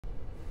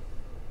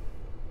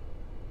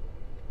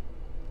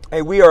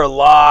Hey, we are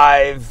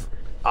live.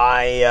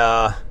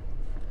 I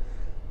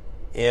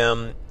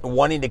am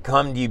wanting to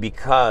come to you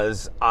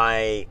because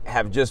I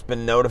have just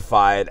been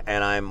notified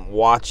and I'm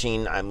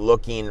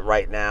looking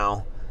right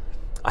now.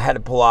 I had to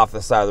pull off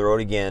the side of the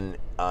road again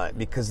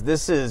because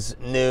this is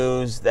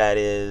news that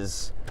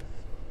is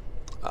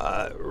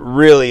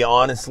really,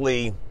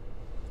 honestly,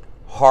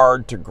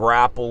 hard to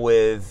grapple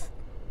with.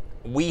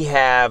 We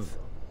have,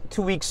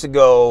 2 weeks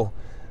ago,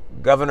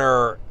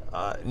 Governor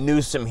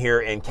Newsom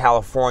here in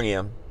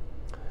California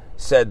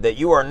said that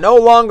you are no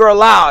longer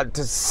allowed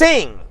to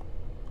sing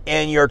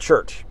in your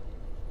church.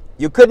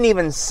 You couldn't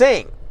even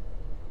sing.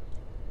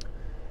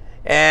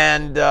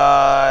 And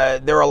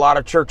there are a lot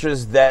of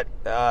churches that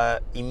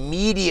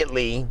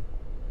immediately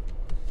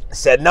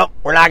said, nope,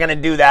 we're not going to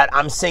do that.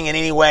 I'm singing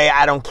anyway.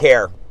 I don't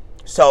care.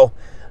 So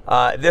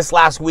this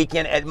last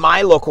weekend at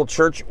my local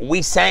church,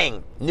 we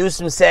sang.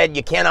 Newsom said,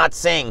 you cannot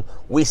sing.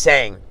 We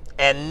sang.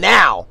 And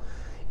now,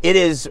 it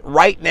is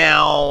right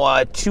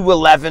now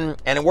 2:11,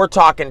 and we're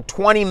talking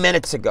 20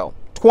 minutes ago.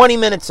 20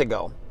 minutes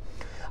ago.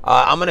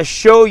 I'm going to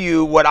show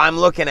you what I'm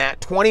looking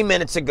at. 20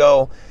 minutes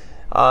ago,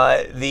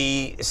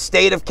 the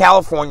state of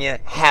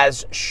California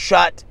has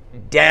shut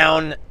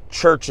down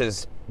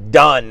churches.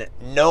 Done.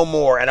 No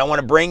more. And I want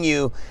to bring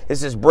you,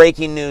 this is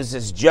breaking news.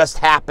 This just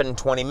happened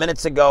 20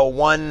 minutes ago.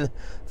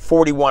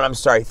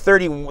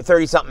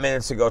 30-something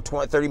minutes ago,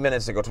 30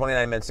 minutes ago,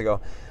 29 minutes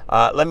ago.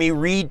 Let me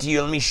read to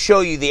you, let me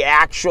show you the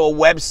actual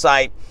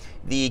website,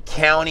 the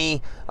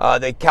county,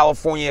 the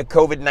California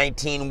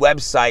COVID-19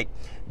 website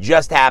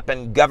just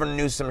happened. Governor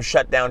Newsom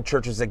shut down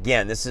churches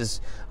again. This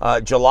is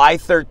July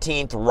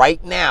 13th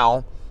right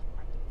now.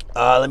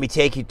 Let me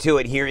take you to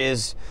it. Here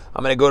is,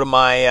 I'm going to go to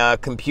my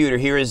computer.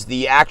 Here is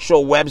the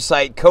actual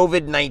website,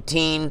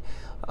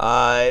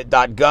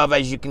 covid19.gov,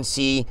 as you can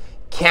see.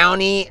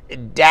 County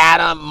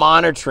data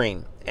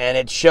monitoring, and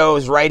it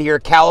shows right here,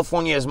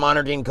 California is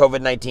monitoring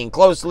COVID-19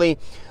 closely,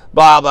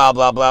 blah, blah,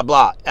 blah, blah,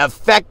 blah.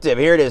 Effective,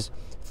 here it is,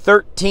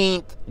 July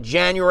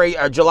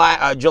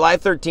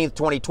 13th,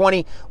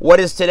 2020.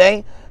 What is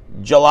today?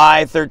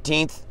 July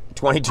 13th,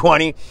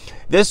 2020.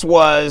 This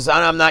was,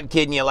 I'm not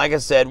kidding you, like I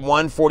said,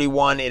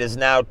 1:41. It is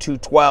now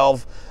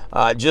 2:12,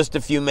 just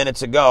a few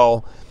minutes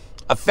ago.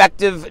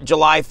 Effective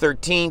July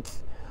 13th,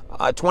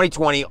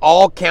 2020,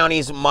 all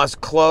counties must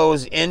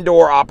close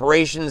indoor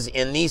operations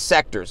in these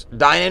sectors: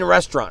 dine-in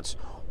restaurants,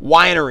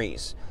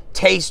 wineries,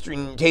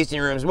 tasting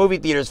rooms, movie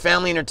theaters,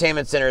 family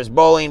entertainment centers,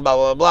 bowling, blah,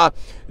 blah, blah,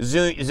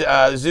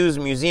 zoos,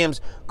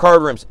 museums,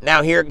 card rooms.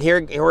 Now, here's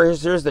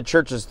the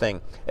churches thing.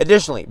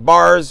 Additionally,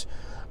 bars,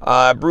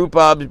 brew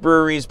pubs,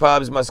 breweries,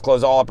 pubs must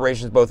close all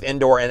operations, both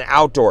indoor and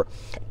outdoor.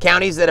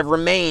 Counties that have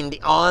remained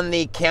on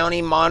the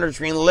county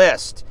monitoring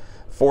list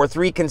for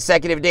 3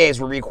 consecutive days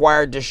were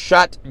required to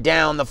shut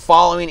down the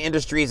following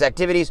industries'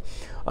 activities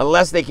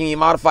unless they can be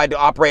modified to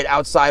operate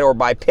outside or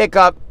by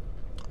pickup.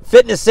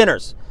 Fitness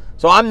centers.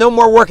 So I'm no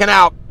more working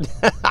out.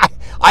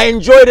 I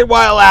enjoyed it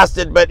while it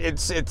lasted, but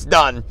it's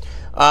done.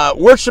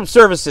 Worship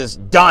services,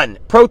 done.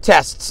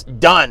 Protests,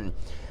 done.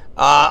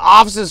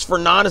 Offices for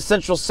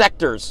non-essential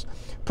sectors.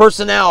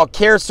 Personnel,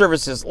 care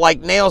services like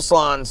nail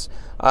salons,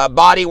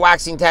 body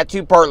waxing,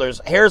 tattoo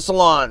parlors, hair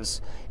salons,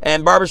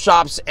 and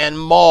barbershops and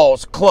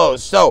malls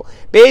closed. So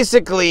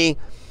basically,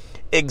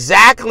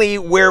 exactly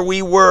where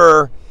we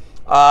were,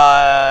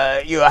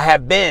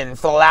 have been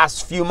for the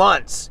last few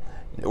months.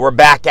 We're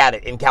back at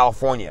it in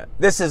California.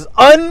 This is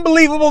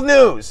unbelievable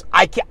news.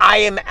 I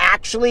am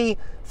actually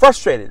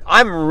frustrated.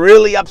 I'm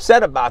really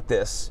upset about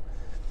this.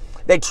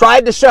 They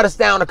tried to shut us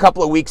down a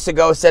couple of weeks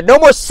ago, said no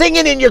more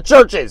singing in your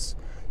churches,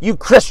 you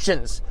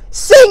Christians.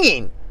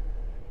 Singing!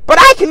 But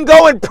I can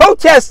go and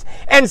protest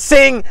and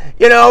sing,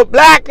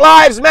 Black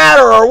Lives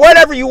Matter or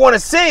whatever you want to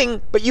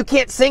sing, but you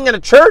can't sing in a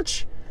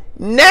church?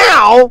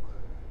 Now,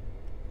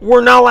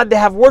 we're not allowed to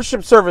have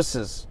worship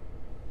services.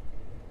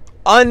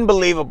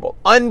 Unbelievable.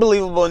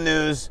 Unbelievable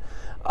news.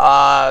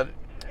 I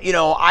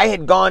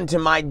had gone to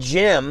my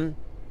gym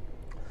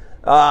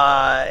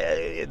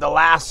the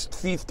last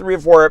 3 or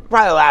 4,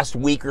 probably the last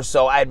week or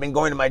so. I had been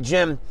going to my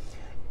gym,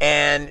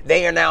 and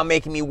they are now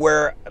making me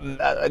wear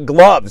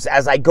gloves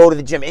as I go to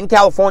the gym in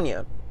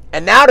California.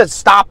 And now to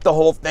stop the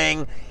whole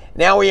thing,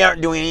 now we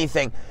aren't doing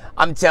anything.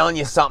 I'm telling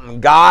you something.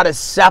 God is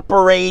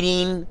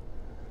separating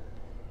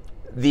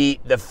the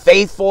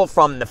faithful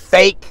from the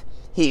fake.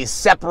 He's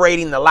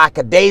separating the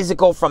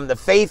lackadaisical from the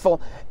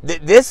faithful.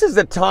 This is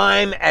the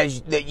time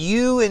that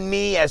you and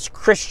me as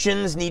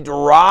Christians need to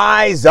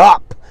rise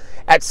up.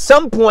 At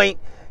some point,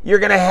 you're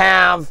going to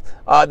have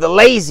the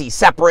lazy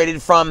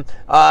separated from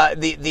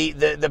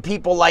the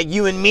people like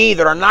you and me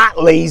that are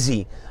not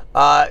lazy.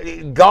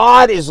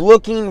 God is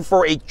looking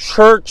for a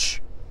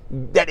church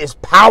that is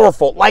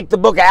powerful, like the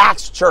book of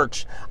Acts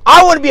church.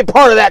 I want to be a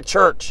part of that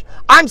church.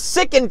 I'm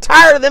sick and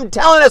tired of them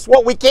telling us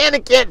what we can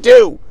and can't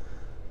do.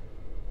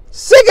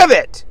 Sick of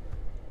it.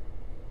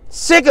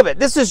 Sick of it.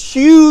 This is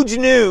huge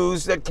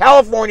news that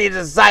California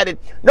decided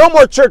no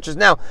more churches.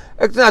 Now,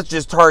 it's not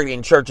just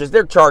targeting churches.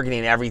 They're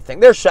targeting everything.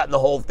 They're shutting the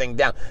whole thing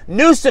down.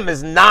 Newsom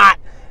is not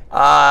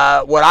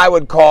what I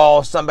would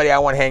call somebody I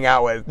want to hang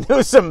out with.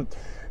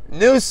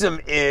 Newsom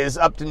is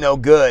up to no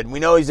good. We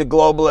know he's a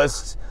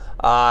globalist.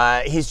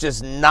 He's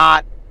just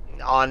not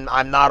on.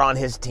 I'm not on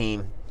his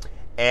team.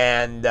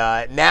 And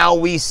now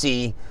we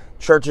see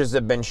churches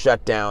have been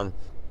shut down.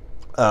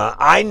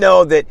 I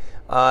know that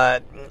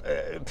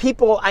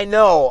people I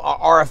know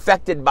are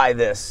affected by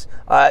this.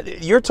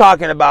 You're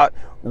talking about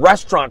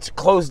restaurants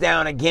closed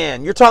down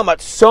again. You're talking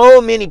about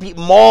so many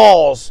people,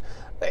 malls.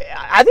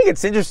 I think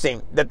it's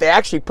interesting that they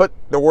actually put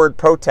the word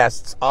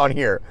protests on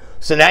here.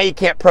 So now you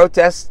can't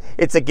protest.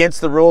 It's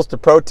against the rules to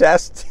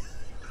protest.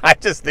 I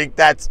just think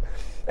that's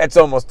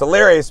almost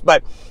hilarious.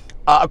 But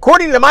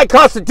according to my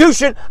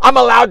Constitution, I'm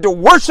allowed to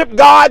worship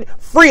God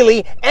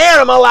freely,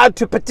 and I'm allowed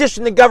to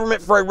petition the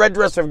government for a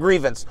redress of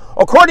grievance,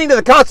 according to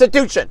the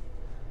Constitution.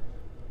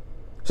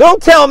 So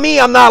don't tell me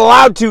I'm not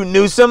allowed to,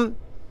 Newsom.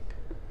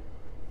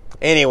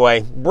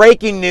 Anyway,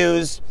 breaking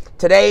news.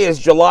 Today is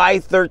July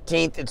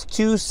 13th. It's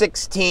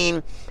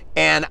 2:16,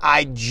 and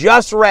I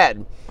just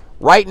read,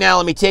 right now,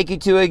 let me take you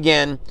to it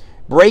again.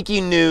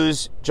 Breaking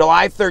news,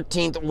 July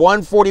 13th,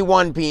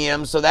 1:41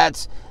 p.m., so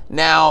that's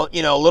now,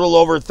 a little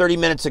over 30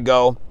 minutes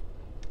ago.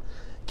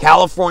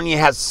 California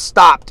has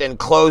stopped and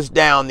closed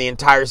down the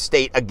entire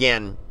state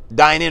again.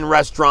 Dine-in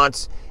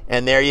restaurants,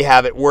 and there you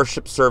have it,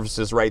 worship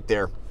services right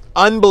there.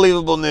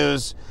 Unbelievable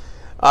news.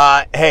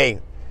 Hey,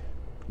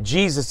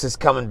 Jesus is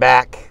coming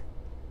back.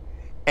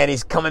 And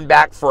he's coming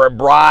back for a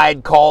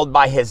bride called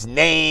by his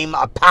name,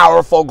 a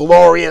powerful,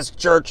 glorious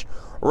church.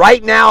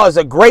 Right now is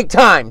a great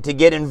time to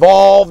get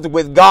involved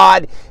with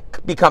God,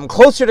 become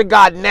closer to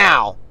God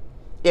now.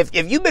 If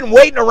you've been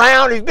waiting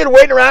around,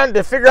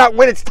 to figure out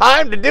when it's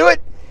time to do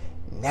it,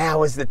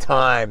 now is the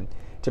time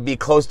to be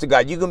close to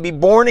God. You can be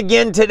born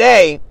again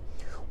today.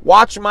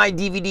 Watch my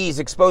DVDs,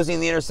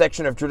 Exposing the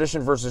Intersection of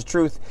Tradition versus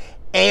Truth,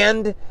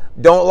 and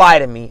Don't Lie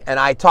to Me. And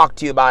I talk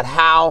to you about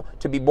how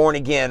to be born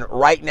again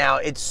right now.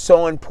 It's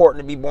so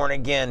important to be born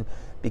again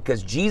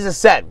because Jesus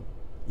said,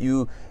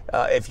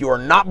 if you are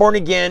not born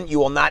again, you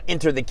will not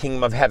enter the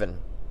kingdom of heaven.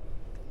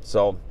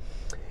 So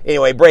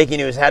anyway, breaking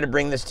news. Had to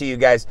bring this to you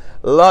guys.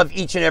 Love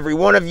each and every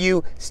one of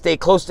you. Stay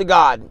close to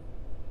God.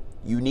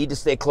 You need to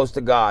stay close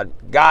to God.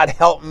 God,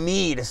 help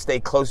me to stay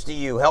close to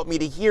you. Help me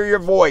to hear your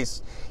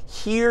voice.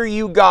 Hear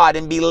you, God,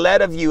 and be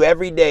led of you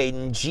every day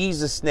in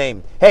Jesus'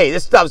 name. Hey,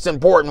 this stuff's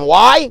important.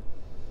 Why?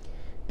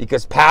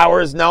 Because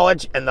power is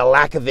knowledge, and the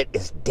lack of it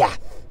is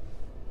death.